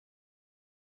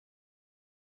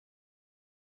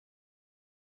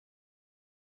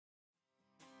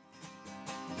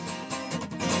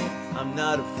I'm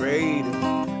not afraid,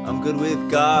 I'm good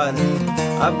with God.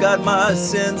 I've got my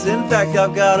sins, in fact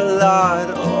I've got a lot.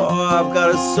 Oh, I've got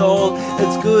a soul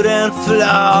that's good and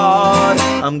flawed.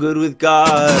 I'm good with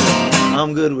God,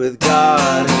 I'm good with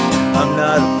God. I'm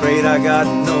not afraid, I got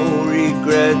no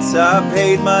regrets. I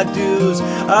paid my dues,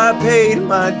 I paid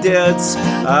my debts.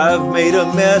 I've made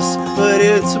a mess, but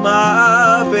it's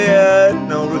my bed.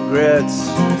 No regrets,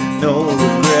 no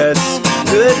regrets.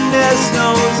 Goodness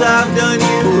knows I've done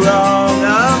you wrong.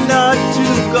 I'm not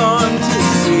too gone to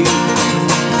see.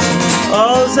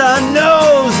 All's I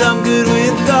know's I'm good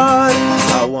with God.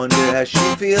 I wonder how she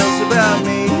feels about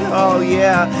me. Oh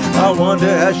yeah, I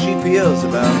wonder how she feels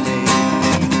about me.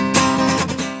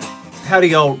 Howdy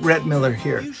y'all, Rhett Miller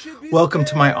here. Welcome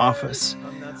to my office.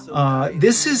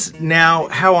 This is now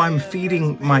how I'm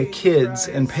feeding my kids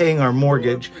and paying our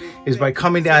mortgage, is by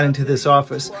coming down into this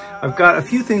office. I've got a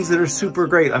few things that are super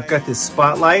great. I've got this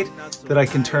spotlight that I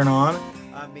can turn on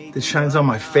that shines on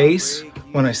my face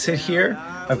when I sit here.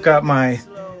 I've got my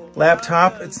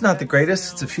laptop. It's not the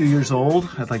greatest. It's a few years old.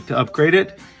 I'd like to upgrade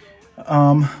it.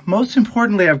 Most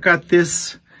importantly, I've got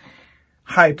this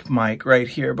HypeMic right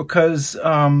here, because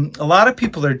a lot of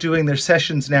people are doing their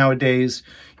sessions nowadays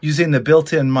using the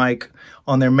built-in mic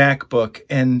on their MacBook,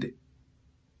 and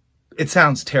it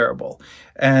sounds terrible.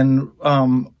 And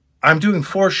I'm doing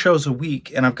 4 shows a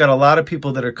week, and I've got a lot of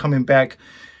people that are coming back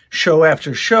show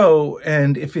after show,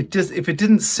 and if it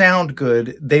didn't sound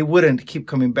good, they wouldn't keep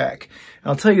coming back.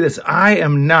 And I'll tell you this, I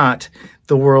am not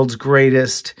the world's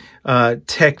greatest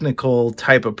technical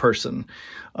type of person.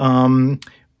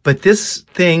 But this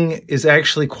thing is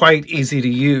actually quite easy to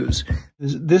use.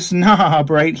 This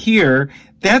knob right here,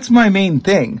 that's my main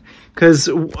thing, because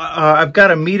I've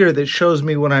got a meter that shows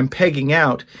me when I'm pegging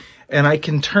out, and I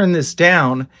can turn this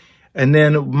down, and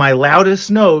then my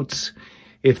loudest notes,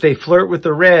 if they flirt with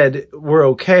the red, we're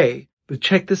okay. But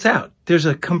check this out. There's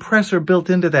a compressor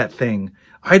built into that thing.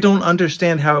 I don't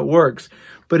understand how it works,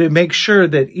 but it makes sure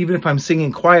that even if I'm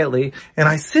singing quietly, and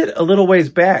I sit a little ways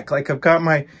back, like I've got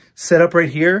my setup right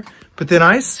here, but then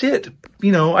I sit,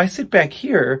 I sit back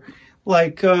here,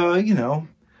 like, a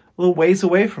little ways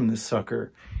away from this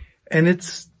sucker. And it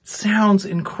sounds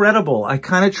incredible. I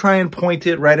kind of try and point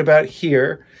it right about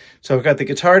here. So I've got the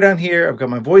guitar down here, I've got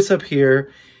my voice up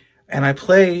here, and I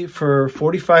play for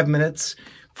 45 minutes,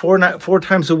 four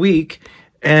times a week,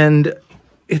 and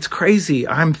it's crazy.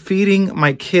 I'm feeding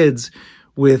my kids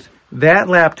with that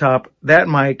laptop, that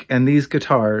mic, and these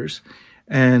guitars.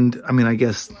 And I mean, I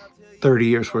guess 30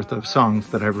 years worth of songs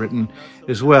that I've written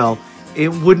as well. It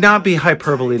would not be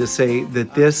hyperbole to say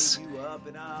that this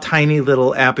tiny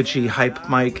little Apogee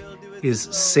HypeMic is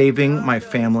saving my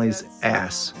family's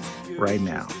ass right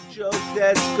now.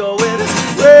 That's going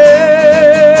well.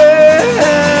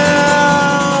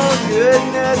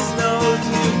 Goodness knows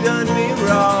you've done me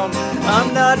wrong.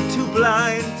 I'm not too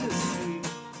blind